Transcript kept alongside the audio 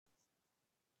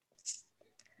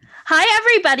Hi,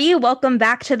 everybody. Welcome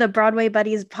back to the Broadway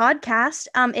Buddies podcast.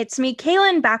 It's me,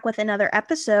 Kaelyn, back with another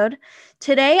episode.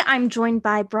 Today, I'm joined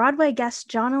by Broadway guest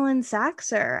Jonalyn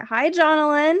Saxer. Hi,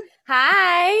 Jonalyn.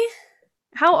 Hi.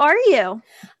 How are you?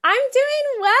 I'm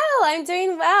doing well. I'm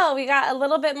doing well. We got a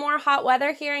little bit more hot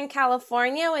weather here in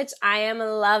California, which I am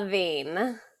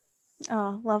loving.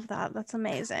 Oh, love that. That's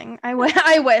amazing. I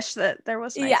wish that there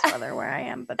was Yeah. nice weather where I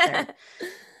am, but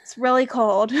it's really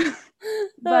cold.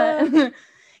 But Uh,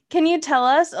 can you tell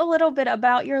us a little bit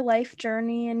about your life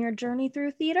journey and your journey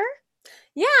through theater?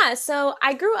 yeah, so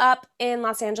I grew up in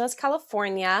Los Angeles,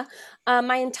 California.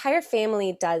 My entire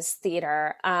family does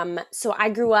theater. So I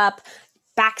grew up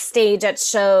backstage at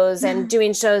shows and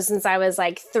doing shows since I was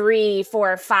like 3,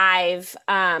 4, 5.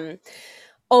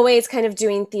 Always kind of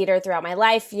doing theater throughout my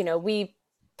life. We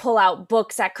pull out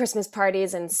books at Christmas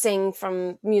parties and sing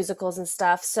from musicals and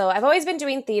stuff. So I've always been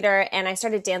doing theater, and I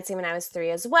started dancing when I was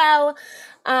 3 as well.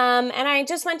 And I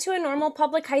just went to a normal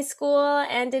public high school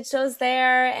and did shows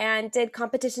there and did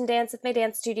competition dance with my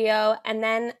dance studio. And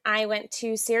then I went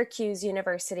to Syracuse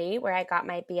University, where I got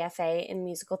my BFA in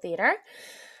musical theater.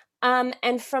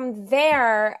 And from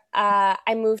there,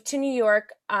 I moved to New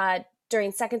York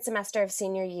during second semester of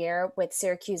senior year with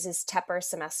Syracuse's Tepper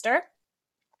semester,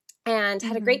 and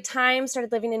had a Mhm. great time,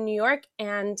 started living in New York.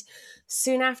 And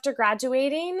soon after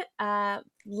graduating,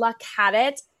 luck had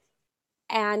it,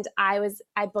 and I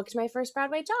booked my first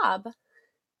Broadway job.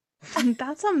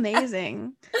 That's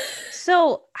amazing.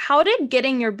 So, how did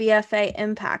getting your BFA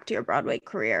impact your Broadway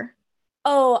career?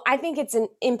 Oh, I think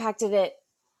impacted it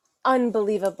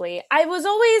unbelievably. I was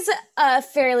always a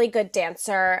fairly good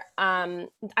dancer.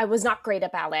 I was not great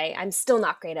at ballet. I'm still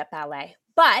not great at ballet,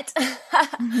 but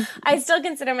I still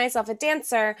consider myself a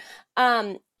dancer.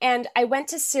 And I went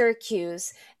to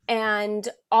Syracuse, and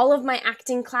all of my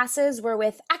acting classes were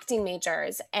with acting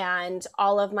majors, and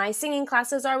all of my singing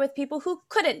classes are with people who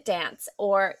couldn't dance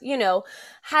or,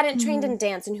 hadn't trained in Mhm.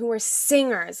 dance and who were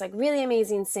singers, like really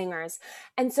amazing singers.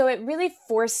 And so it really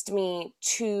forced me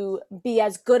to be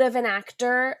as good of an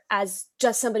actor as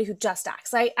just somebody who just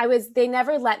acts. They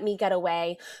never let me get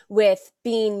away with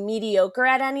being mediocre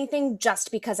at anything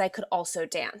just because I could also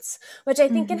dance, which I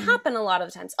think can Mhm. happen a lot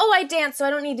of times. Oh, I dance, so I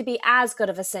don't need to be as good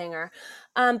of a singer.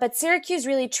 But Syracuse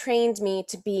really trained me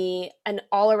to be an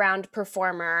all-around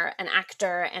performer, an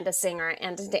actor, and a singer,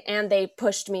 and they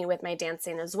pushed me with my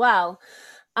dancing as well.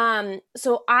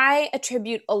 So I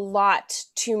attribute a lot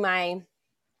to my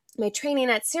training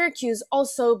at Syracuse,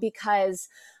 also because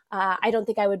I don't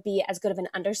think I would be as good of an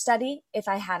understudy if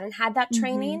I hadn't had that Mhm.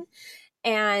 training.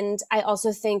 And I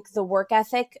also think the work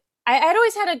ethic, I'd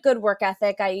always had a good work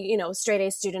ethic. Straight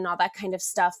A student, all that kind of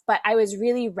stuff. But I was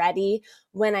really ready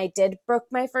when I did book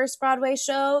my first Broadway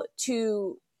show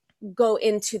to go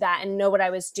into that and know what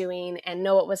I was doing and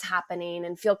know what was happening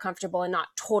and feel comfortable and not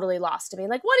totally lost to be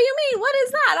like, what do you mean? What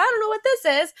is that? I don't know what this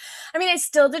is. I mean, I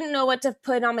still didn't know what to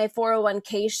put on my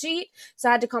 401k sheet. So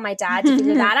I had to call my dad to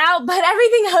figure that out. But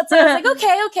everything else, I was like,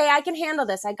 okay, I can handle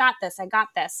this. I got this. I got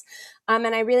this. And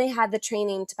I really had the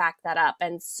training to back that up.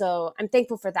 And so I'm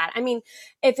thankful for that. I mean,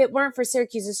 if it weren't for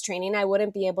Syracuse's training, I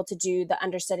wouldn't be able to do the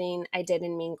understudying I did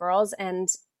in Mean Girls. And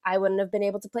I wouldn't have been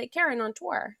able to play Karen on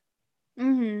tour.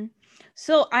 hmm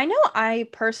So I know I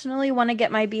personally want to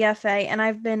get my BFA, and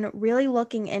I've been really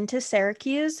looking into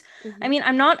Syracuse. I Mm-hmm. mean,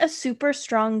 I'm not a super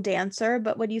strong dancer,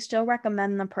 but would you still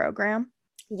recommend the program?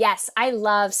 Yes, I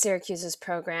love Syracuse's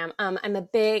program. I'm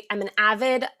an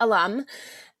avid alum.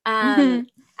 Um,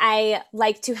 I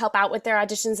like to help out with their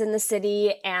auditions in the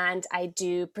city, and I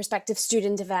do prospective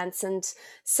student events and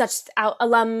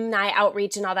alumni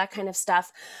outreach and all that kind of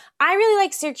stuff. I really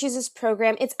like Syracuse's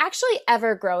program. It's actually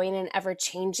ever growing and ever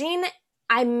changing.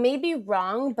 I may be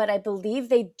wrong, but I believe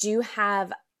they do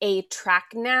have a track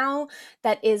now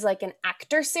that is like an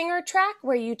actor singer track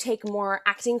where you take more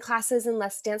acting classes and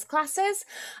less dance classes.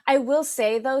 I will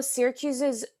say though, Syracuse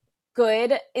is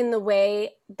good in the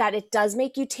way that it does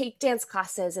make you take dance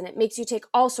classes and it makes you take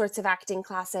all sorts of acting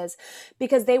classes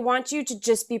because they want you to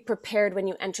just be prepared when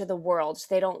you enter the world.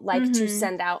 They don't like to hmm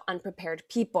send out unprepared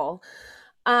people.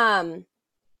 Um,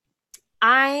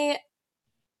 I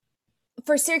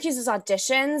for Syracuse's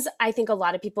auditions, I think a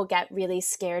lot of people get really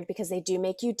scared because they do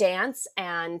make you dance.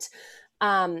 And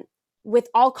um, with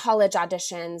all college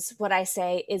auditions, what I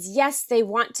say is yes, they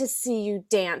want to see you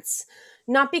dance,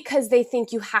 not because they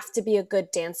think you have to be a good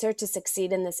dancer to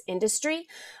succeed in this industry,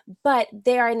 but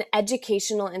they are an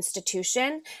educational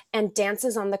institution and dance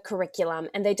is on the curriculum.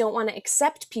 And they don't want to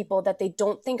accept people that they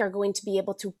don't think are going to be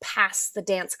able to pass the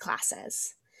dance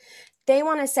classes. They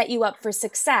want to set you up for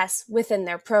success within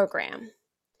their program.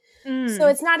 So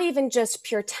Mm. it's not even just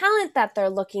pure talent that they're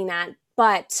looking at,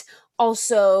 but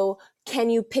also, can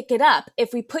you pick it up?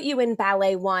 If we put you in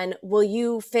ballet one, will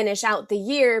you finish out the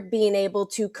year being able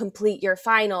to complete your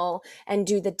final and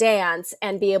do the dance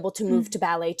and be able to move Mm. to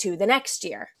ballet two the next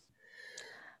year?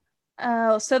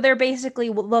 Oh, so they're basically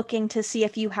looking to see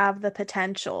if you have the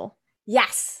potential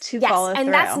Yes, to yes. follow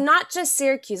And that's through. not just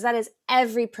Syracuse, that is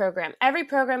every program. Every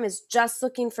program is just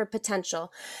looking for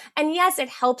potential. And yes, it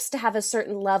helps to have a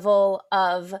certain level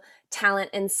of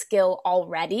talent and skill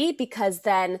already, because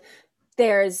then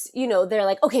they're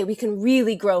like, okay, we can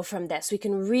really grow from this. We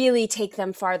can really take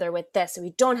them farther with this. And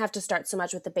we don't have to start so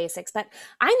much with the basics. But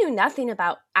I knew nothing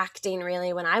about acting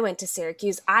really when I went to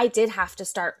Syracuse. I did have to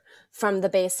start from the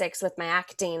basics with my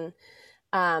acting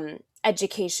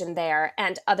education there,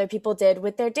 and other people did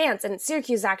with their dance. And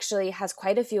Syracuse actually has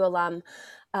quite a few alum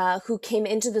who came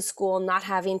into the school not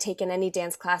having taken any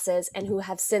dance classes and who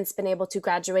have since been able to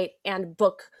graduate and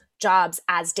book jobs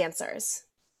as dancers.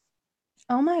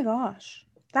 Oh my gosh.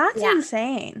 That's Yeah.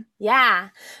 insane. Yeah.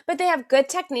 But they have good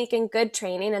technique and good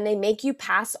training, and they make you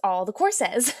pass all the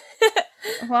courses.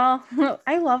 Well,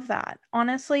 I love that.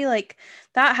 Honestly, like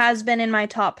that has been in my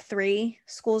top three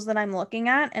schools that I'm looking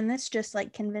at, and this just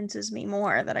like convinces me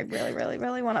more that I really, really,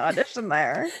 really want to audition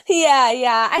there. Yeah,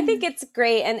 yeah. I think it's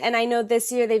great. And I know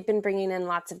this year they've been bringing in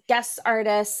lots of guest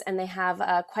artists, and they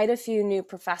have quite a few new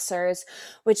professors,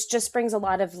 which just brings a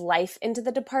lot of life into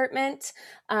the department,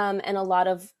 and a lot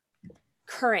of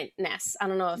currentness. I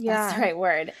don't know if that's the Yeah. right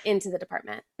word, into the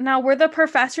department. Now, were the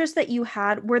professors that you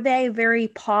had, were they very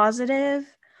positive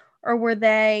or were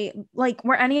they like,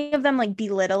 were any of them like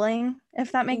belittling,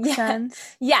 if that makes Yeah.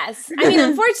 sense? Yes. I mean,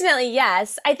 unfortunately,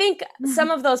 yes. I think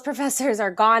some of those professors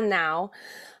are gone now.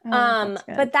 Oh, that's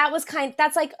But good.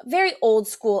 that's like very old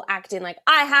school acting. Like,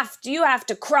 you have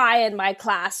to cry in my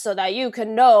class so that you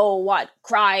can know what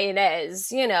crying is.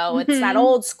 It's that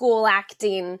old school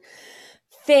acting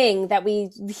thing that we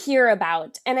hear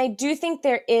about. And I do think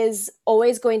there is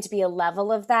always going to be a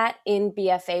level of that in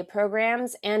BFA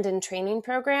programs and in training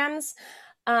programs,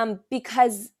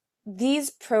 because these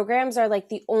programs are like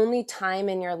the only time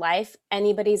in your life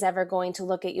anybody's ever going to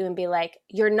look at you and be like,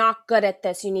 you're not good at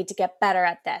this, you need to get better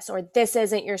at this, or this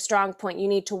isn't your strong point, you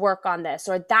need to work on this,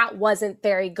 or that wasn't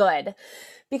very good.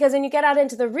 Because when you get out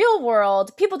into the real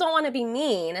world, people don't want to be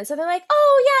mean. And so they're like,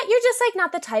 oh, yeah, you're just like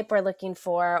not the type we're looking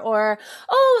for. Or,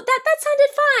 oh, that sounded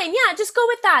fine. Yeah, just go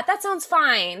with that. That sounds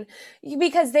fine.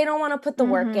 Because they don't want to put the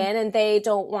work Mm-hmm. in, and they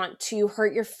don't want to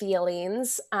hurt your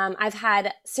feelings. I've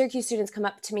had Syracuse students come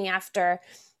up to me after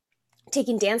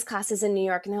taking dance classes in New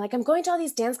York, and they're like, I'm going to all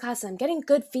these dance classes, I'm getting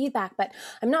good feedback, but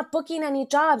I'm not booking any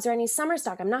jobs or any summer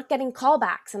stock. I'm not getting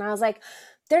callbacks. And I was like,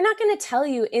 they're not going to tell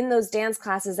you in those dance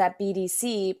classes at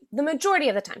BDC the majority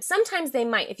of the time. Sometimes they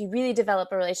might if you really develop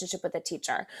a relationship with a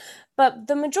teacher. But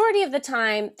the majority of the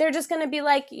time, they're just going to be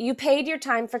like, you paid your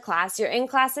time for class, you're in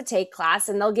class to take class,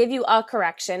 and they'll give you a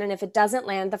correction. And if it doesn't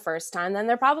land the first time, then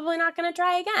they're probably not going to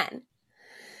try again.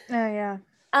 Oh, yeah.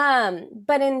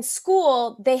 But in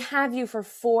school, they have you for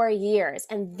 4 years,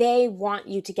 and they want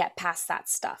you to get past that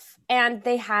stuff. And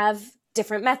they have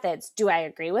different methods. Do I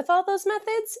agree with all those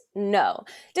methods? No.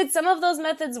 Did some of those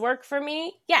methods work for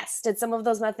me? Yes. Did some of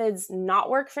those methods not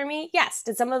work for me? Yes.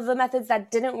 Did some of the methods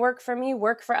that didn't work for me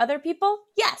work for other people?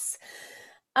 Yes.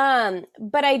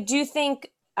 But I do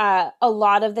think a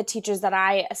lot of the teachers that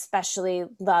I especially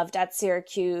loved at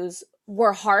Syracuse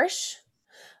were harsh,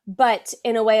 but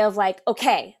in a way of like,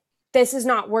 okay, this is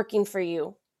not working for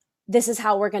you. This is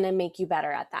how we're going to make you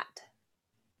better at that.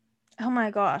 Oh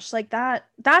my gosh, like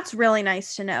that's really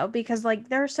nice to know because like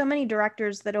there are so many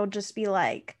directors that'll just be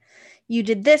like, you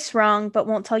did this wrong, but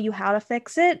won't tell you how to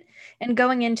fix it. And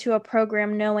going into a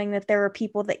program knowing that there are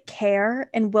people that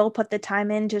care and will put the time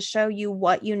in to show you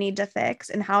what you need to fix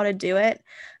and how to do it,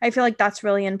 I feel like that's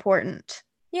really important.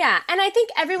 Yeah, and I think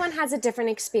everyone has a different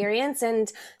experience,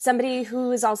 and somebody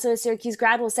who is also a Syracuse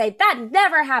grad will say, that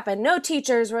never happened. No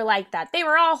teachers were like that. They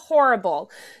were all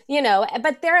horrible,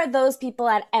 but there are those people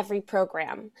at every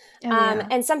program. Oh yeah.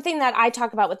 And something that I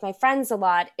talk about with my friends a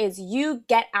lot is you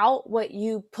get out what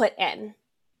you put in.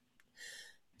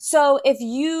 So if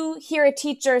you hear a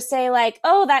teacher say like,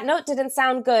 oh, that note didn't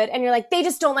sound good, and you're like, they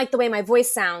just don't like the way my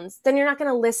voice sounds, then you're not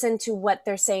going to listen to what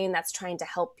they're saying that's trying to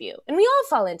help you. And we all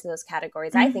fall into those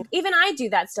categories, I think. Even I do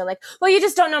that still. Like, well, you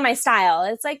just don't know my style.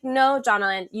 It's like, no,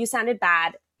 Jonalyn, you sounded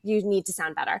bad. You need to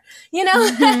sound better,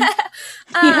 Yeah.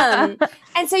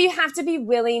 And so you have to be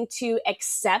willing to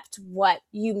accept what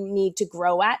you need to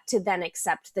grow at to then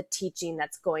accept the teaching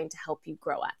that's going to help you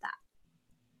grow at that.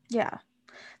 Yeah.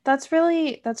 That's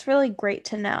really great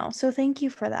to know. So thank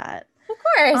you for that. Of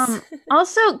course.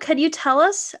 Also, could you tell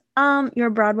us your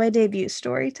Broadway debut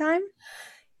story time?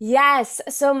 Yes.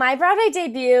 So my Broadway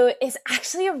debut is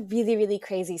actually a really, really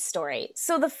crazy story.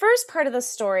 So the first part of the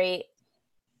story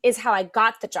is how I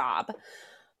got the job,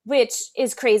 which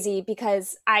is crazy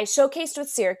because I showcased with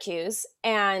Syracuse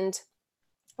and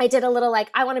I did a little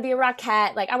like, I want to be a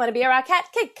rockette, like, I want to be a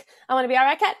rockette kick. I want to be a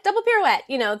rockette double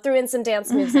pirouette, threw in some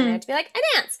dance moves in there to be like, I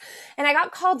dance. And I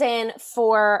got called in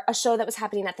for a show that was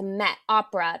happening at the Met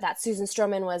Opera that Susan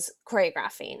Stroman was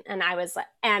choreographing. And I was like,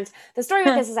 and the story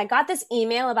with this is I got this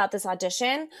email about this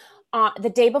audition the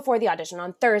day before the audition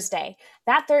on Thursday.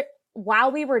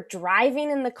 While we were driving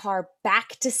in the car back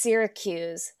to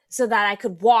Syracuse, so that I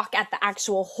could walk at the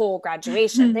actual whole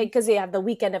graduation because they have the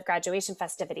weekend of graduation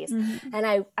festivities.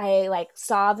 And I like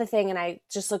saw the thing and I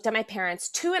just looked at my parents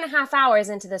 2.5 hours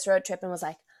into this road trip and was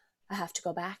like, I have to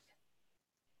go back.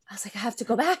 I was like, I have to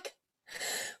go back.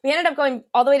 We ended up going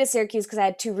all the way to Syracuse because I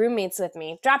had 2 roommates with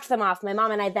me, dropped them off. My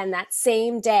mom and I then that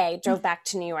same day drove back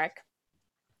to New York.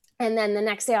 And then the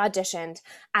next day auditioned.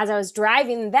 As I was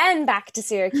driving then back to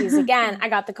Syracuse again, I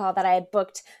got the call that I had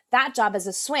booked that job as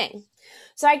a swing.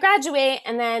 So I graduate,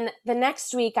 and then the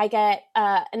next week I get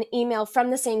an email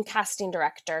from the same casting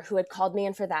director who had called me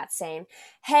in for that saying,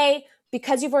 hey,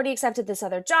 because you've already accepted this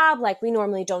other job, like we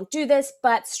normally don't do this,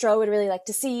 but Stro would really like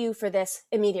to see you for this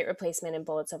immediate replacement in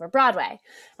Bullets Over Broadway.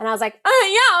 And I was like,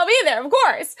 yeah, I'll be there, of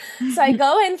course. So I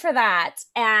go in for that,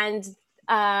 and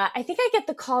I think I get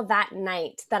the call that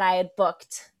night that I had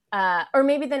booked, or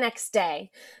maybe the next day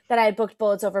that I had booked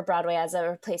Bullets Over Broadway as a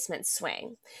replacement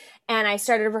swing. And I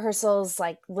started rehearsals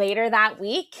like later that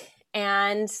week.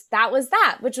 And that was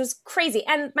that, which was crazy.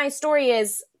 And my story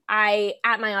is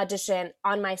at my audition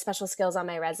on my special skills on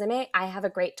my resume, I have a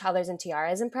great Toddlers and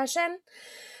Tiaras impression.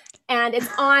 And it's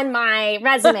on my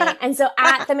resume. And so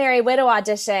at the Merry Widow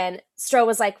audition, Stro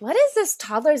was like, what is this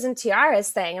Toddlers and Tiaras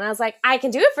thing? And I was like, I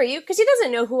can do it for you, because she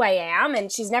doesn't know who I am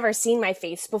and she's never seen my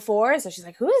face before. So she's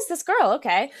like, who is this girl?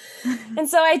 Okay. And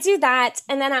so I do that.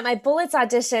 And then at my Bullets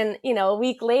audition, a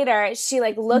week later, she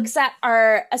like looks at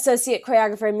our associate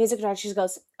choreographer and music director. She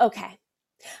goes, okay,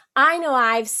 I know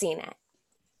I've seen it,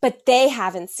 but they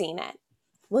haven't seen it.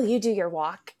 Will you do your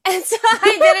walk? And so I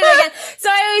did it again. So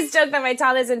I always joke that my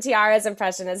Toddlers and Tiaras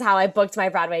impression is how I booked my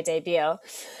Broadway debut.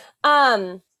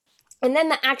 And then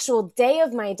the actual day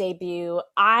of my debut,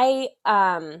 I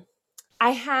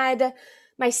had,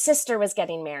 my sister was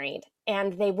getting married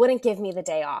and they wouldn't give me the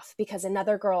day off because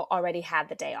another girl already had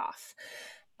the day off.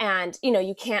 And,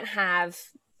 you can't have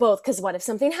both, because what if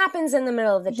something happens in the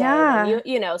middle of the day? Yeah.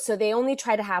 Then so they only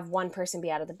try to have one person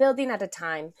be out of the building at a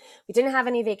time. We didn't have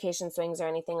any vacation swings or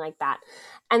anything like that.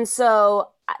 And so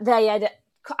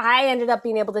I ended up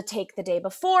being able to take the day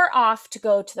before off to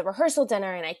go to the rehearsal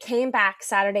dinner. And I came back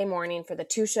Saturday morning for the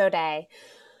 2-show day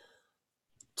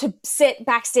to sit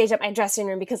backstage at my dressing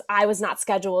room because I was not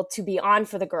scheduled to be on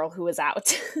for the girl who was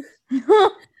out.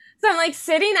 So I'm like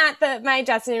sitting at my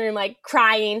dressing room, like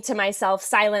crying to myself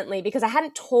silently because I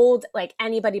hadn't told like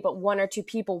anybody but 1 or 2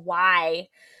 people why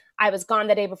I was gone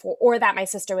the day before or that my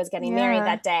sister was getting married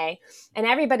that day. And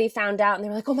everybody found out and they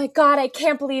were like, oh my God, I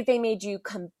can't believe they made you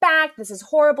come back. This is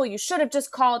horrible. You should have just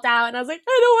called out. And I was like,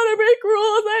 I don't want to break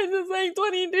rules. I'm just like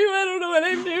 22. I don't know what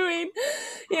I'm doing.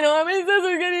 My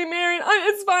sister's getting married.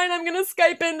 It's fine. I'm going to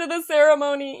Skype into the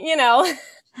ceremony,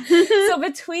 So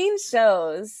between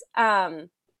shows,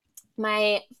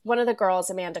 one of the girls,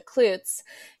 Amanda Klutz,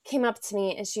 came up to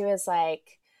me and she was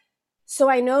like, so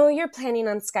I know you're planning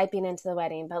on Skyping into the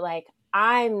wedding, but like,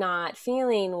 I'm not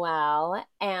feeling well.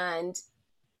 And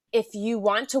if you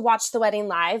want to watch the wedding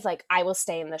live, like I will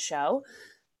stay in the show.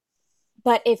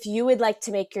 But if you would like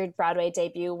to make your Broadway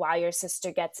debut while your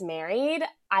sister gets married,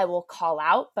 I will call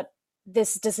out, but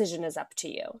this decision is up to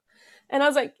you. And I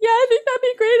was like, yeah, I think that'd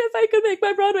be great if I could make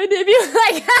my Broadway debut.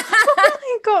 Oh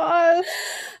my gosh.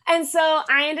 And so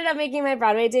I ended up making my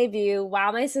Broadway debut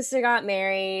while my sister got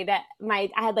married. I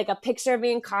had like a picture of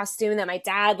me in costume that my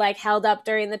dad like held up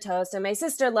during the toast. And my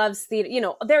sister loves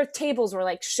theater. Their tables were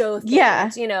like show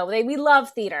themed. Yeah. We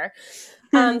love theater.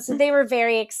 So they were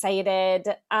very excited.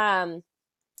 And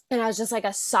I was just like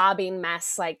a sobbing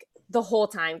mess, like the whole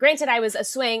time. Granted, I was a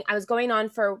swing. I was going on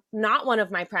for not one of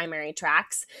my primary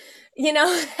tracks, It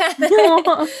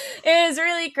was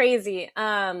really crazy.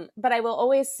 But I will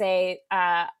always say,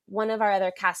 one of our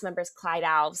other cast members, Clyde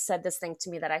Alves, said this thing to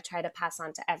me that I try to pass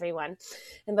on to everyone.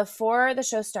 And before the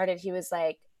show started, he was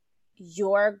like,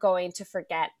 you're going to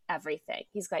forget everything.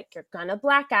 He's like, you're going to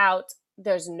black out.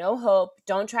 There's no hope.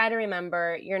 Don't try to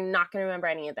remember. You're not going to remember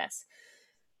any of this.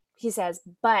 He says,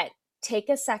 but take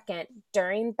a second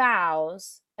during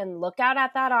bows and look out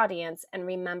at that audience and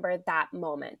remember that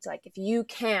moment. Like if you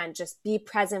can just be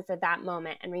present for that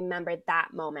moment and remember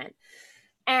that moment.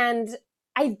 And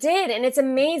I did, and it's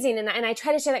amazing. And I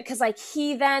try to share that because like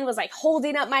he then was like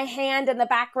holding up my hand in the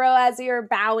back row as we were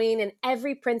bowing, and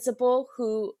every principal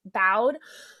who bowed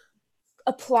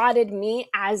applauded me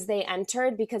as they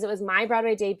entered because it was my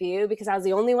Broadway debut, because I was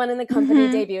the only one in the company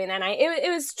debuting. And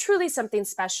it was truly something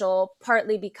special,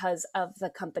 partly because of the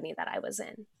company that I was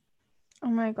in. Oh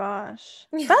my gosh.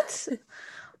 That's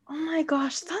oh my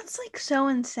gosh, that's like so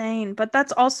insane. But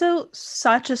that's also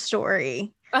such a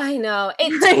story. I know. It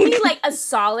took me like a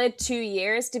solid 2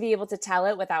 years to be able to tell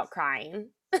it without crying.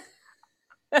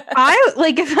 I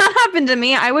like, if that happened to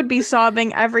me, I would be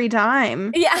sobbing every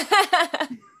time. Yeah.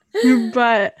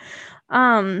 But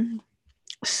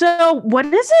so what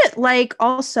is it like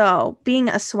also being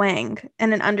a swing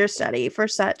and an understudy for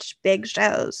such big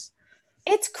shows?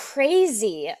 It's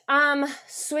crazy.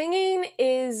 Swinging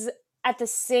is at the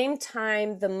same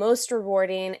time the most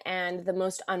rewarding and the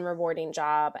most unrewarding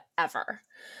job ever.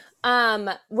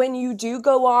 When you do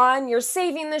go on, you're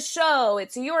saving the show.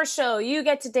 It's your show. You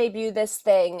get to debut this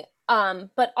thing.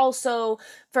 But also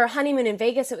for Honeymoon in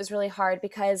Vegas, it was really hard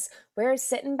because we're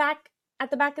sitting back at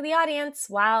the back of the audience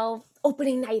while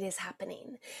opening night is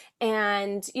happening.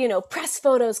 And, you know, press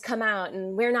photos come out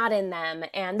and we're not in them.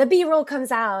 And the B-roll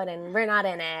comes out and we're not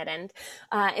in it. And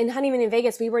in Honeymoon in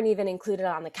Vegas, we weren't even included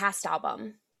on the cast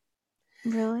album.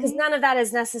 Really? Because none of that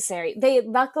is necessary.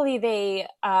 Luckily they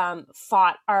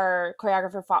fought, our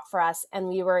choreographer fought for us, and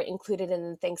we were included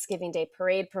in the Thanksgiving Day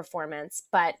Parade performance.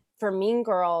 But for Mean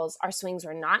Girls, our swings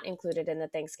were not included in the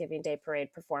Thanksgiving Day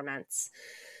Parade performance.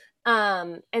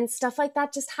 And stuff like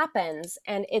that just happens,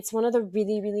 and it's one of the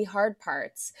really, really hard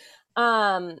parts.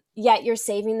 Yet you're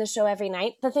saving the show every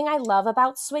night. The thing I love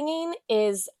about swinging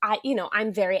is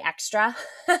I'm very extra.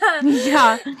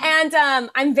 Yeah. And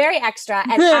I'm very extra,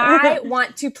 and I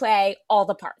want to play all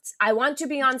the parts. I want to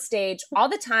be on stage all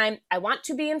the time. I want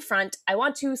to be in front. I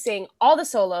want to sing all the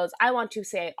solos. I want to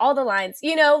say all the lines.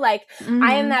 I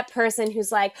am that person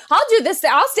who's like, I'll do this.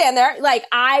 I'll stand there. Like,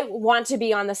 I want to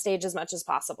be on the stage as much as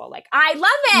possible. Like, I love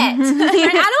it. I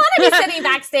don't want to be sitting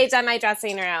backstage at my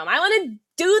dressing room. I want to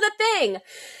do the thing.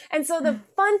 And so the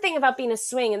fun thing about being a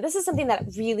swing, and this is something that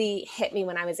really hit me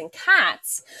when I was in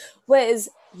Cats, was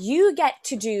you get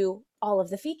to do all of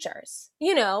the features.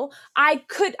 Some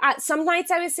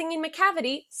nights I was singing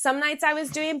McCavity, some nights I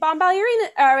was doing Bon Ballerina,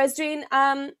 or I was doing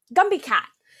Gumby Cat,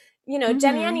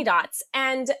 Jenny Anydots.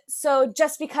 And so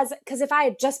just because if I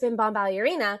had just been Bon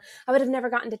Ballerina, I would have never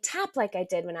gotten to tap like I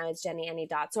did when I was Jenny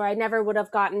Anydots, or I never would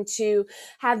have gotten to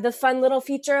have the fun little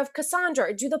feature of Cassandra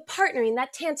or do the partnering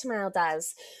that Tantamile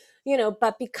does,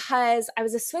 but because I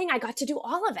was a swing, I got to do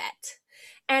all of it.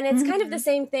 And it's kind of the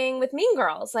same thing with Mean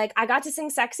Girls. Like, I got to sing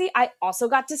Sexy. I also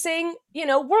got to sing,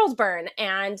 World Burn.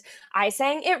 And I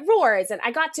sang It Roars. And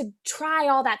I got to try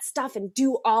all that stuff and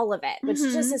do all of it, which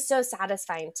just is so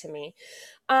satisfying to me.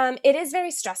 It is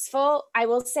very stressful. I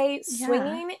will say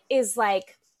swinging is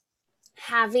like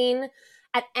having,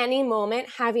 at any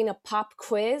moment, having a pop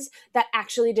quiz that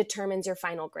actually determines your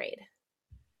final grade.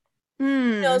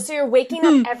 So you're waking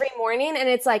up every morning and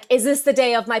it's like, is this the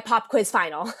day of my pop quiz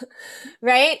final?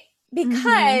 Right?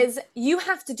 Because you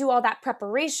have to do all that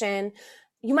preparation.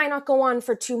 You might not go on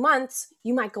for 2 months.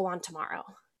 You might go on tomorrow.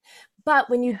 But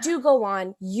when you do go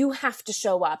on, you have to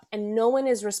show up, and no one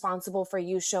is responsible for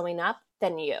you showing up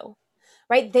than you.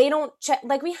 Right? They don't check,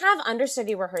 like, we have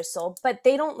understudy rehearsal, but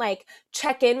they don't like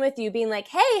check in with you being like,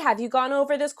 hey, have you gone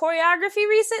over this choreography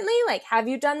recently? Like, have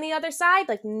you done the other side?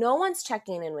 Like, no one's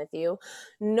checking in with you.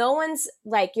 No one's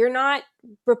like, you're not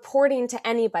reporting to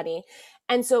anybody.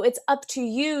 And so it's up to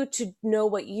you to know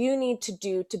what you need to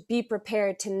do to be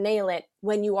prepared to nail it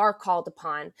when you are called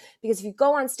upon. Because if you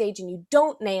go on stage and you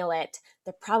don't nail it,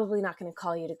 they're probably not going to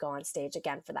call you to go on stage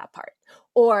again for that part,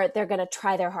 or they're going to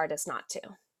try their hardest not to.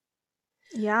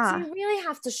 Yeah. So you really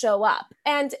have to show up,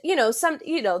 and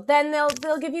then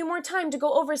they'll give you more time to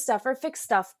go over stuff or fix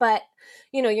stuff, but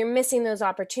you're missing those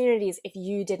opportunities if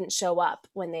you didn't show up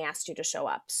when they asked you to show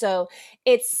up. So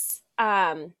it's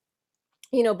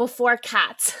before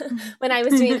Cats, when I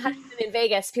was doing Honeymoon in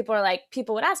Vegas, people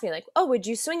would ask me like, oh, would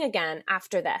you swing again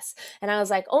after this? And I was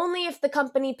like, only if the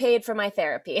company paid for my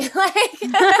therapy.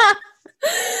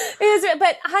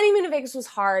 But Honeymoon in Vegas was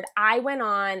hard. I went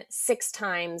on 6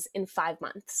 times in 5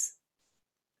 months,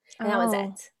 and that was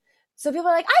it. So people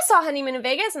are like, I saw Honeymoon in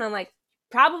Vegas, and I'm like,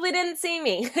 probably didn't see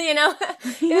me. It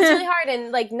was really hard,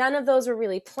 and like none of those were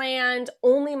really planned.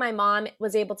 Only my mom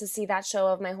was able to see that show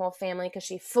of my whole family because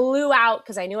she flew out,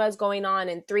 because I knew I was going on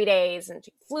in 3 days, and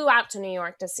she flew out to New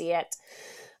York to see it.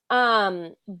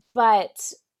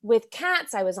 But with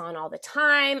Cats, I was on all the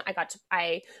time.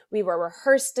 We were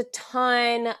rehearsed a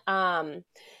ton.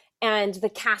 And the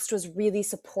cast was really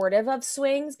supportive of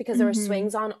swings because there were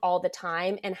swings on all the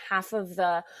time. And half of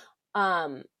the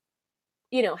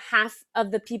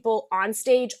people on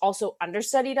stage also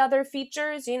understudied other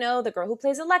features. The girl who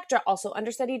plays Electra also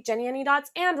understudied Jenny Annie Dots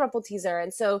and Rumpelteazer.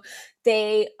 And so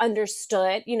they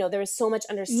understood, there was so much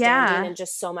understanding and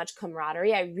just so much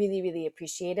camaraderie. I really, really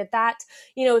appreciated that.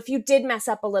 If you did mess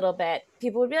up a little bit,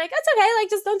 people would be like, that's okay. Like,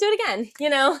 just don't do it again,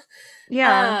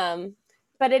 Yeah.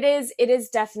 But it is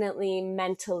definitely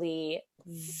mentally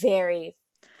very,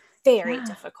 very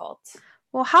difficult.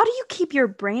 Well, how do you keep your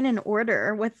brain in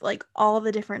order with like all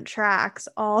the different tracks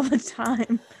all the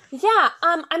time? Yeah,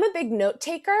 I'm a big note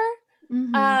taker.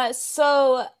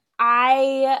 So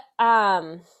I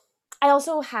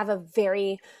also have a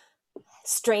very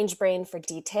strange brain for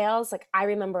details. Like, I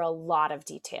remember a lot of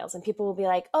details, and people will be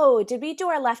like, oh, did we do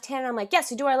our left hand? And I'm like, yes,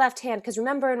 we do our left hand, because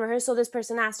remember in rehearsal this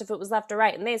person asked if it was left or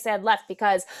right, and they said left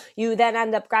because you then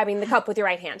end up grabbing the cup with your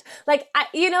right hand. Like,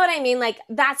 you know what I mean? Like,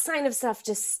 that kind of stuff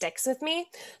just sticks with me.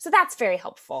 So that's very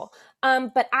helpful.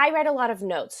 But I write a lot of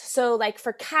notes. So like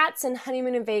for Cats and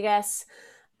Honeymoon in Vegas,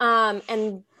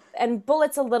 and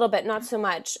Bullets a little bit, not so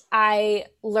much. I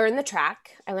learn the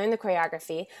track, I learn the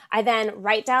choreography. I then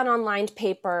write down on lined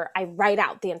paper, I write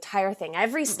out the entire thing,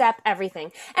 every step,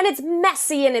 everything. And it's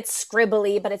messy and it's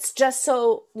scribbly, but it's just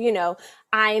so,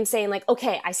 I am saying like,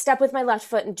 okay, I step with my left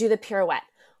foot and do the pirouette.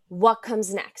 What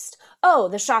comes next? Oh,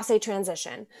 the chassé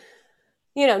transition.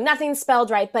 Nothing's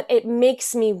spelled right, but it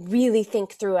makes me really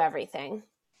think through everything.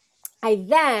 I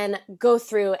then go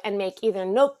through and make either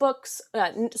notebooks,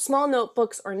 small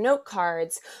notebooks or note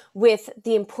cards with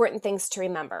the important things to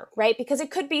remember, right? Because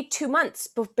it could be 2 months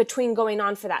between going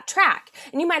on for that track.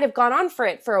 And you might have gone on for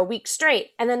it for a week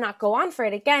straight and then not go on for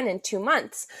it again in 2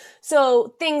 months.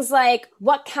 So things like,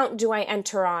 what count do I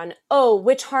enter on? Oh,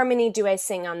 which harmony do I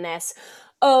sing on this?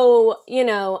 Oh,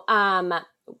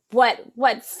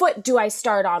 what foot do I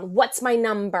start on? What's my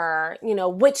number?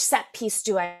 Which set piece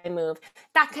do I move?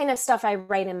 That kind of stuff I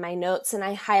write in my notes, and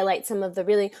I highlight some of the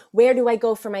really, where do I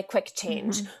go for my quick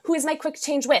change? Who is my quick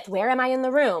change with? Where am I in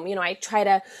the room? I try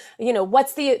to,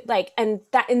 what's the, like, and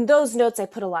that in those notes, I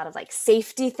put a lot of like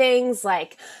safety things,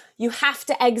 like, you have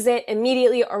to exit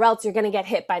immediately or else you're going to get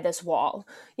hit by this wall,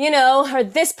 or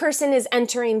this person is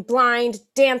entering blind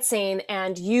dancing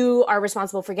and you are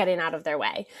responsible for getting out of their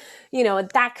way.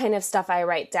 That kind of stuff I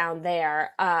write down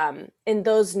there in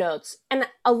those notes. And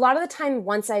a lot of the time,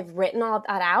 once I've written all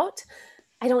that out,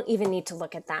 I don't even need to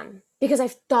look at them because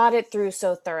I've thought it through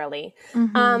so thoroughly.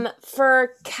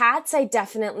 For Cats,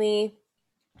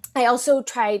 I also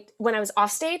tried, when I was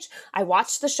off stage, I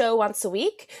watched the show once a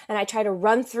week and I try to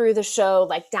run through the show,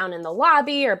 like down in the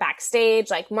lobby or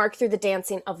backstage, like mark through the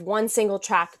dancing of one single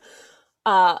track,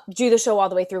 do the show all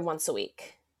the way through once a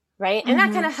week. Right. And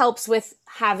that kind of helps with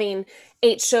having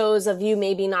 8 shows of you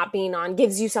maybe not being on,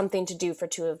 gives you something to do for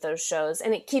 2 of those shows,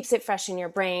 and it keeps it fresh in your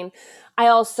brain. I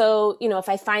also, if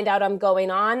I find out I'm going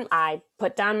on, I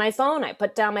put down my phone, I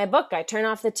put down my book, I turn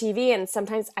off the TV, and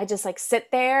sometimes I just like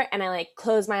sit there and I like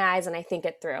close my eyes and I think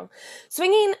it through.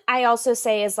 Swinging, I also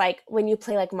say, is like when you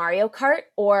play like Mario Kart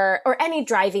or any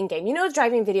driving game.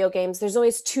 Driving video games, there's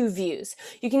always 2 views.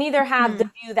 You can either have the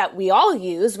view that we all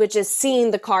use, which is seeing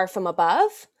the car from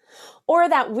above, or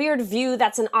that weird view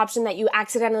that's an option that you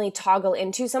accidentally toggle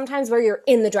into sometimes where you're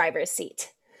in the driver's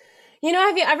seat.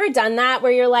 Have you ever done that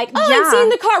where you're like, oh, yeah, I'm seeing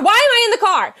the car. Why am I in the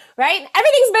car? Right?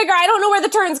 Everything's bigger. I don't know where the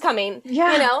turn's coming.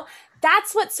 Yeah.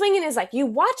 That's what swinging is like. You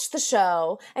watch the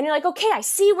show and you're like, okay, I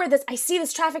see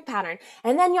this traffic pattern.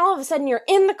 And then all of a sudden you're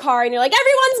in the car and you're like,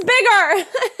 everyone's bigger.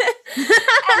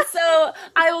 And so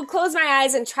I will close my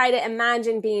eyes and try to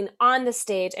imagine being on the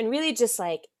stage and really just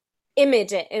like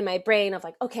image it in my brain of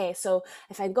like, okay, so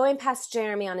if I'm going past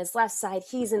Jeremy on his left side,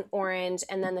 he's in orange,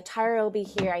 and then the tire will be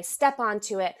here. I step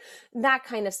onto it, that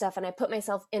kind of stuff, and I put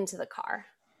myself into the car.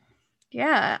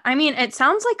 Yeah. I mean, it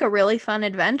sounds like a really fun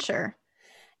adventure.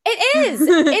 It is.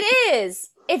 It is.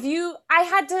 I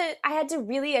had to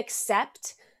really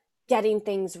accept getting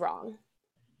things wrong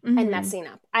and messing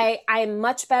up. I'm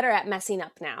much better at messing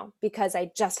up now because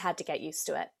I just had to get used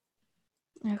to it.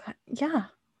 Okay. Yeah.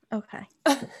 Okay.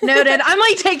 Noted. I'm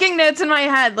like taking notes in my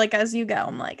head, like as you go.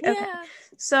 I'm like, okay. Yeah.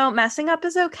 So messing up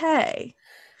is okay.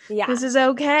 Yeah. This is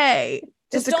okay.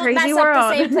 Just it's a crazy mess world.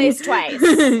 Up the same place twice.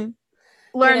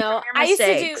 Learn from your mistakes. I used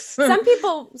to do, some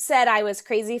people said I was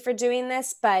crazy for doing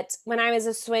this, but when I was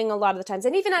a swing, a lot of the times,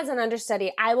 and even as an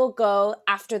understudy, I will go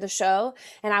after the show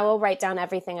and I will write down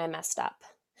everything I messed up.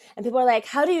 And people are like,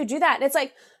 how do you do that? And it's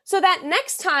like, So that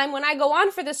next time when I go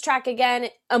on for this track again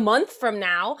a month from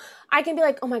now, I can be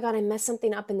like, oh my God, I messed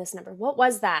something up in this number. What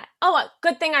was that? Oh,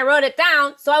 good thing I wrote it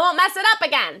down so I won't mess it up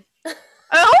again.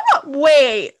 Oh,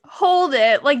 wait, hold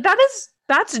it. Like,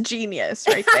 that's genius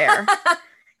right there.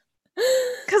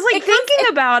 Because, like, thinking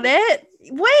about it,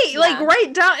 wait, like,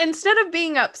 write down, instead of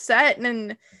being upset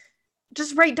and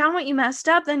just write down what you messed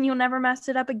up, then you'll never mess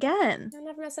it up again. You'll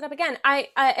never mess it up again. I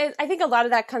think a lot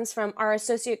of that comes from our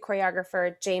associate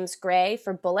choreographer, James Gray,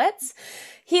 for Bullets.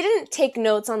 He didn't take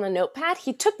notes on the notepad.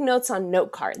 He took notes on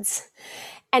note cards.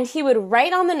 And he would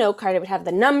write on the note card, it would have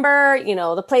the number, you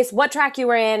know, the place, what track you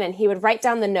were in, and he would write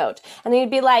down the note. And he'd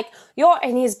be like,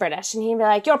 and he's British, and he'd be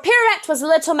like, your pirouette was a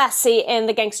little messy in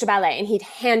the gangster ballet. And he'd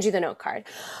hand you the note card.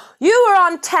 You were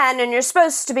on 10 and you're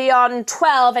supposed to be on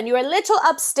 12 and you were a little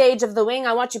upstage of the wing.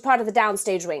 I want you part of the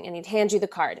downstage wing. And he'd hand you the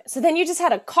card. So then you just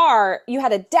had you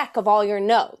had a deck of all your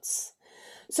notes.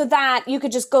 So that you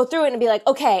could just go through it and be like,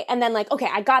 okay, and then like, okay,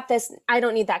 I got this. I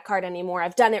don't need that card anymore.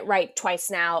 I've done it right twice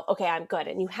now. Okay, I'm good.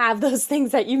 And you have those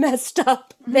things that you messed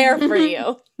up there for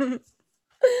you.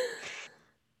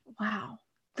 Wow.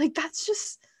 Like, that's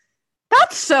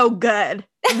so good.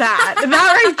 That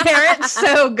right there, it's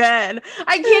so good.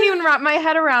 I can't even wrap my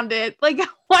head around it. Like,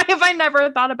 why have I never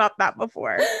thought about that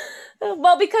before?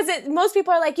 Well, because most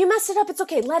people are like, you messed it up. It's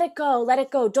okay. Let it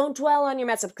go. Don't dwell on your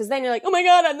mess up. Because then you're like, oh my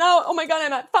God,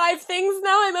 I'm at 5 things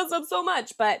now. I messed up so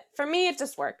much. But for me, it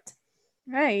just worked.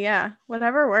 Right. Yeah.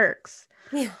 Whatever works.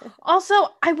 Yeah. Also,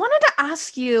 I wanted to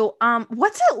ask you,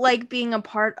 what's it like being a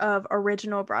part of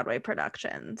original Broadway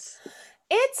productions?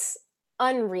 It's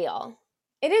unreal.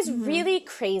 It is really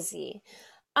crazy.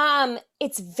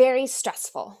 It's very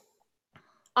stressful.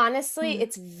 Honestly,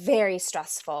 it's very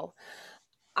stressful.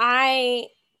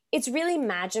 It's really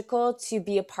magical to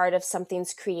be a part of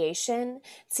something's creation,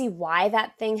 see why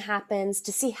that thing happens,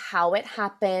 to see how it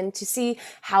happened, to see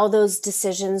how those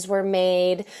decisions were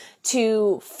made,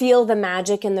 to feel the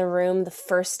magic in the room the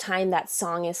first time that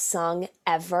song is sung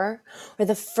ever, or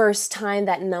the first time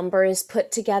that number is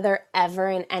put together ever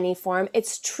in any form.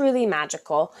 It's truly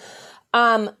magical.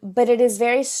 But it is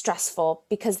very stressful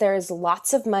because there is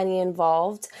lots of money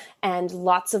involved and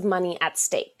lots of money at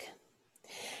stake.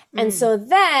 And so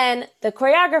then the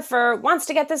choreographer wants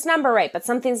to get this number right, but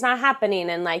something's not happening.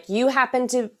 And like you happened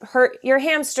to hurt your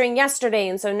hamstring yesterday.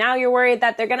 And so now you're worried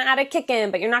that they're going to add a kick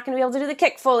in, but you're not going to be able to do the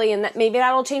kick fully. And that maybe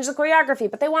that'll change the choreography,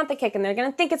 but they want the kick and they're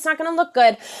going to think it's not going to look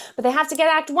good, but they have to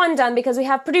get act 1 done because we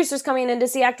have producers coming in to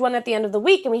see act 1 at the end of the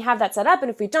week. And we have that set up.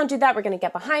 And if we don't do that, we're going to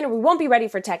get behind or we won't be ready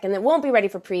for tech and it won't be ready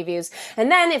for previews.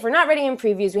 And then if we're not ready in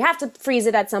previews, we have to freeze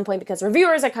it at some point because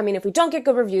reviewers are coming. If we don't get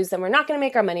good reviews, then we're not going to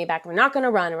make our money back. We're not going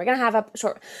to run. We're going to have a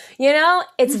short,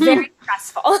 it's very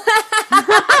stressful.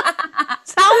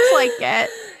 Sounds like it.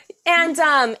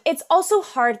 And it's also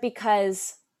hard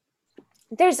because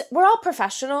we're all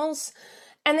professionals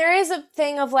and there is a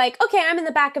thing of like, okay, I'm in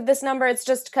the back of this number. It's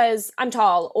just because I'm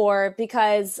tall or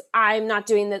because I'm not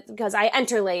doing that because I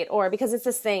enter late or because it's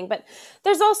this thing. But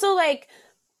there's also like,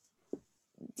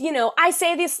 I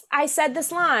said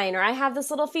this line or I have this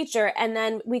little feature and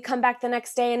then we come back the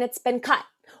next day and it's been cut.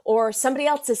 Or somebody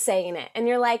else is saying it. And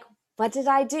you're like, what did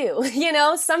I do?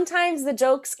 Sometimes the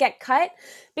jokes get cut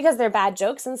because they're bad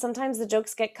jokes. And sometimes the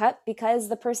jokes get cut because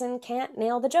the person can't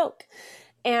nail the joke.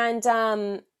 And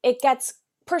it gets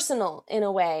personal in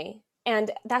a way.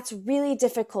 And that's really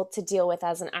difficult to deal with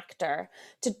as an actor.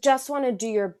 To just want to do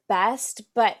your best,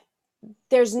 but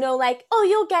there's no like, oh,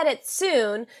 you'll get it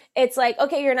soon. It's like,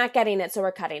 okay, you're not getting it, so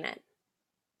we're cutting it.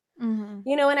 Mm-hmm.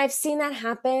 And I've seen that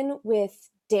happen with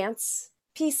dance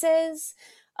pieces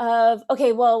of,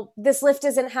 okay, well, this lift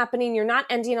isn't happening. You're not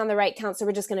ending on the right count. So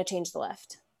we're just going to change the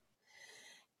lift.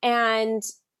 And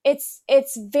it's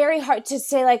very hard to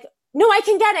say like, no, I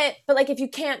can get it. But like, if you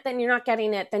can't, then you're not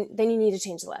getting it. Then you need to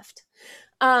change the lift.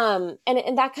 And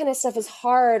that kind of stuff is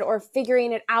hard or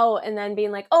figuring it out and then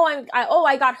being like,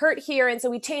 I got hurt here. And so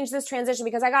we changed this transition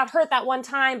because I got hurt that one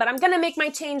time, but I'm going to make my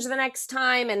change the next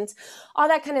time. And all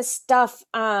that kind of stuff.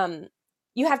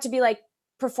 You have to be like,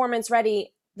 performance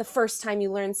ready the first time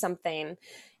you learn something.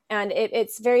 And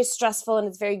it's very stressful and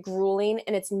it's very grueling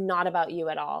and it's not about you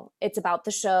at all. It's about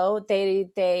the show. They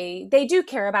do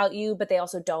care about you, but they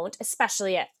also don't,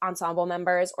 especially at ensemble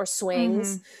members or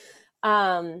swings.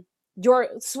 Mm-hmm. Your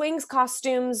swings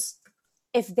costumes,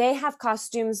 if they have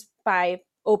costumes by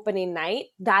opening night,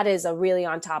 that is a really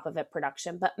on top of it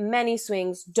production. But many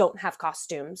swings don't have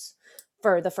costumes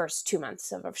for the first 2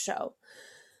 months of a show.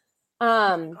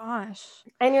 Gosh.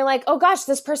 And you're like, oh gosh,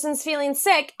 this person's feeling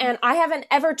sick and I haven't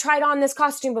ever tried on this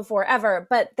costume before, ever.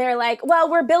 But they're like, well,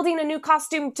 we're building a new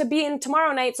costume to be in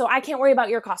tomorrow night, so I can't worry about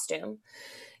your costume.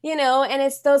 and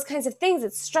it's those kinds of things.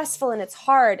 It's stressful and it's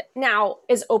hard. Now,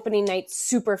 is opening night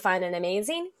super fun and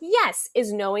amazing? Yes.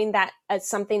 Is knowing that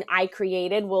something I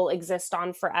created will exist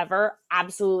on forever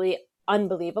absolutely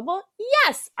unbelievable?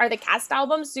 Yes. Are the cast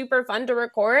albums super fun to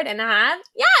record and have?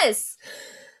 Yes.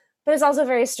 But it's also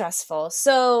very stressful.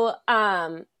 So,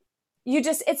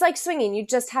 it's like swinging. You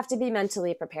just have to be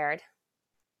mentally prepared.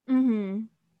 Mm-hmm.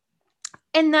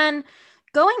 And then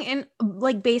going in,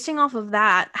 like basing off of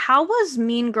that, how was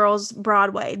Mean Girls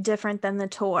Broadway different than the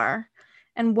tour?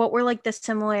 And what were like the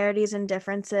similarities and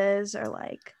differences or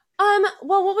like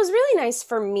Well, what was really nice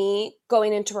for me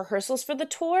going into rehearsals for the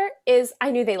tour is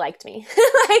I knew they liked me.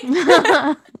 Like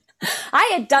I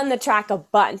had done the track a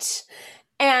bunch.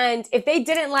 And if they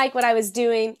didn't like what I was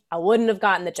doing, I wouldn't have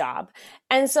gotten the job.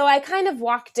 And so I kind of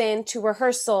walked into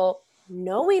rehearsal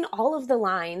knowing all of the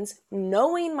lines,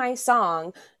 knowing my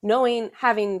song,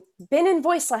 having been in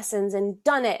voice lessons and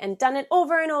done it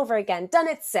over and over again, done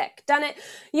it sick, done it,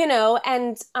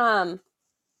 and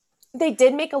they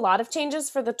did make a lot of changes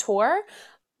for the tour.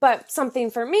 But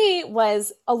something for me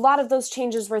was a lot of those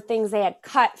changes were things they had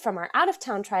cut from our out of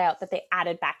town tryout that they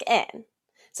added back in.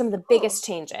 Some of the biggest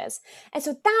changes. And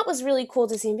so that was really cool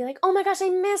to see and be like, oh my gosh, I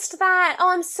missed that. Oh,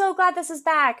 I'm so glad this is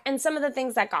back. And some of the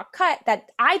things that got cut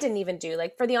that I didn't even do,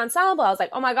 like for the ensemble, I was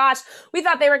like, oh my gosh, we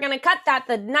thought they were going to cut that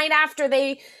the night after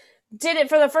they did it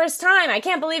for the first time. I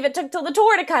can't believe it took till the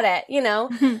tour to cut it,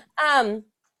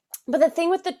 But the thing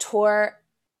with the tour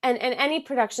and any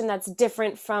production that's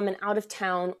different from an out of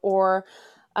town or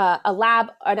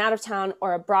an out of town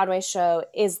or a Broadway show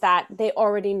is that they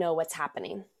already know what's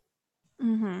happening.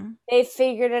 Mm-hmm. They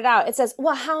figured it out. It says,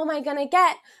 well, how am I going to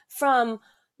get from,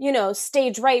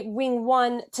 stage right wing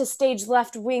 1 to stage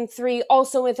left wing 3,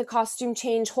 also with a costume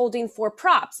change holding 4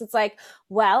 props? It's like,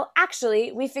 well,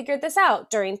 actually, we figured this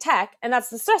out during tech. And that's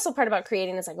the stressful part about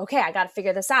creating. It's like, okay, I got to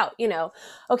figure this out.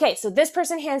 Okay, so this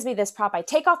person hands me this prop. I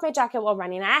take off my jacket while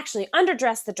running. I actually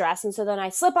underdress the dress. And so then I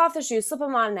slip off the shoes, slip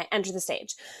them on, and I enter the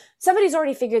stage. Somebody's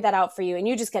already figured that out for you, and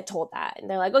you just get told that. And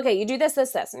they're like, okay, you do this,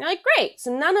 this, this. And you're like, great.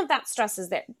 So none of that stress is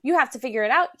there. You have to figure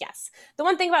it out. Yes. The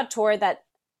one thing about tour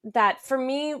that for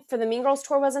me, for the Mean Girls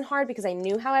tour wasn't hard because I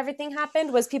knew how everything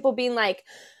happened was people being like,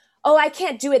 oh, I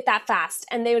can't do it that fast.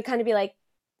 And they would kind of be like,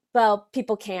 well,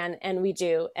 people can, and we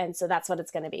do. And so that's what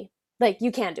it's going to be. Like,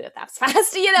 you can't do it that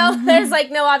fast, Mm-hmm. There's like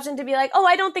no option to be like, oh,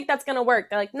 I don't think that's going to work.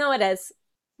 They're like, no, it is.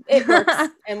 It works.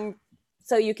 And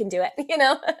so you can do it,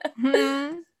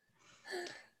 Mm-hmm.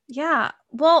 Yeah.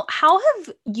 Well, how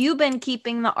have you been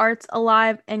keeping the arts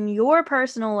alive in your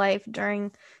personal life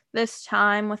during this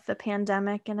time with the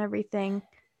pandemic and everything?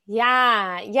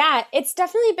 Yeah, it's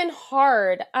definitely been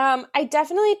hard. I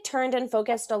definitely turned and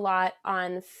focused a lot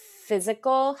on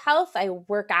physical health. I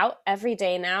work out every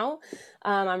day now.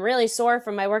 I'm really sore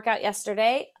from my workout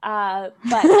yesterday, but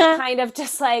kind of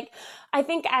just like, I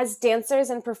think as dancers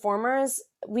and performers,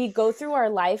 we go through our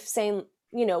life saying,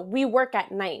 we work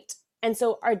at night. And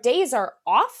so our days are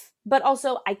off, but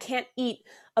also I can't eat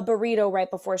a burrito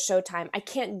right before showtime. I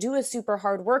can't do a super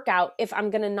hard workout if I'm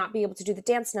going to not be able to do the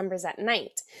dance numbers at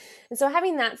night. And so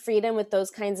having that freedom with those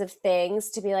kinds of things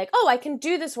to be like, oh, I can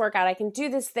do this workout, I can do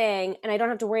this thing, and I don't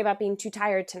have to worry about being too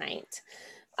tired tonight,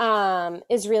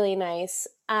 is really nice.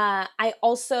 I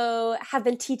also have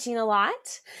been teaching a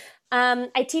lot.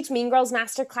 I teach Mean Girls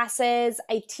master classes.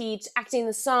 I teach acting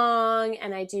the song,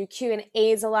 and I do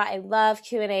Q&As a lot. I love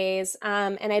Q&As.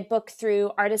 And I book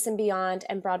through Artists and Beyond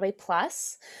and Broadway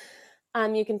Plus.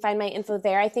 You can find my info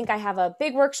there. I think I have a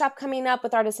big workshop coming up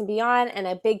with Artists and Beyond and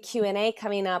a big Q&A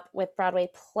coming up with Broadway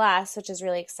Plus, which is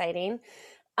really exciting.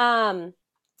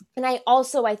 And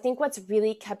I think what's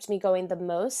really kept me going the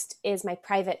most is my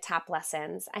private tap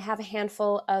lessons. I have a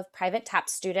handful of private tap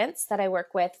students that I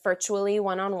work with virtually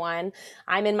one-on-one.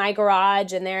 I'm in my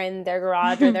garage and they're in their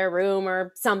garage or their room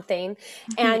or something.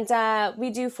 And I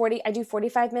do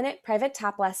 45-minute private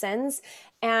tap lessons.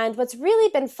 And what's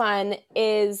really been fun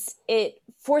is it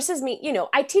forces me,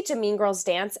 I teach a Mean Girls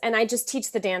dance and I just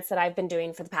teach the dance that I've been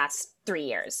doing for the past 3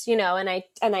 years, and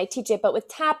I teach it. But with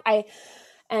tap,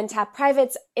 and tap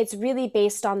privates, it's really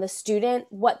based on the student,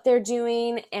 what they're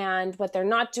doing and what they're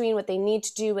not doing, what they need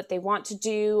to do, what they want to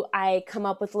do. I come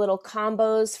up with little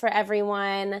combos for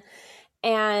everyone.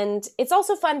 And it's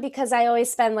also fun because I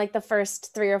always spend like the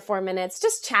first 3 or 4 minutes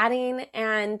just chatting.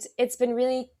 And it's been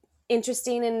really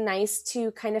interesting and nice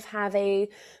to kind of have a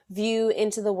view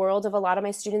into the world of a lot of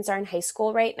my students are in high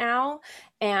school right now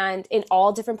and in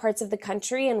all different parts of the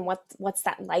country, and what's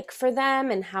that like for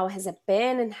them and how has it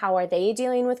been and how are they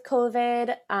dealing with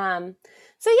COVID.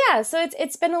 So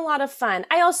it's been a lot of fun.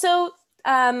 I also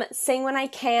sing when I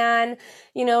can.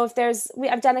 You know, if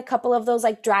I've done a couple of those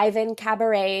like drive-in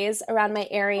cabarets around my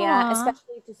area, Aw.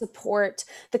 especially to support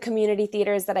the community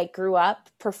theaters that I grew up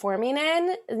performing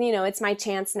in. You know, it's my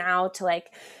chance now to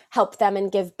like help them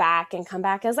and give back and come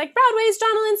back as like Broadway's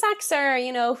Jonalyn Saxer,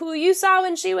 you know, who you saw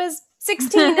when she was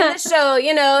 16 in this show,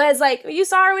 you know, as like you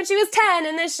saw her when she was 10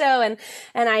 in this show, and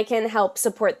I can help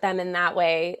support them in that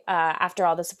way after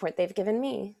all the support they've given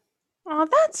me. Oh,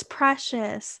 that's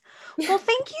precious. Well,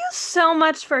 thank you so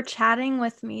much for chatting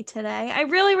with me today. I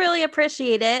really, really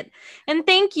appreciate it. And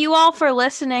thank you all for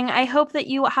listening. I hope that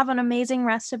you have an amazing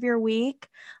rest of your week.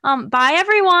 Bye,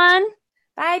 everyone.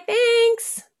 Bye,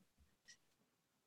 thanks.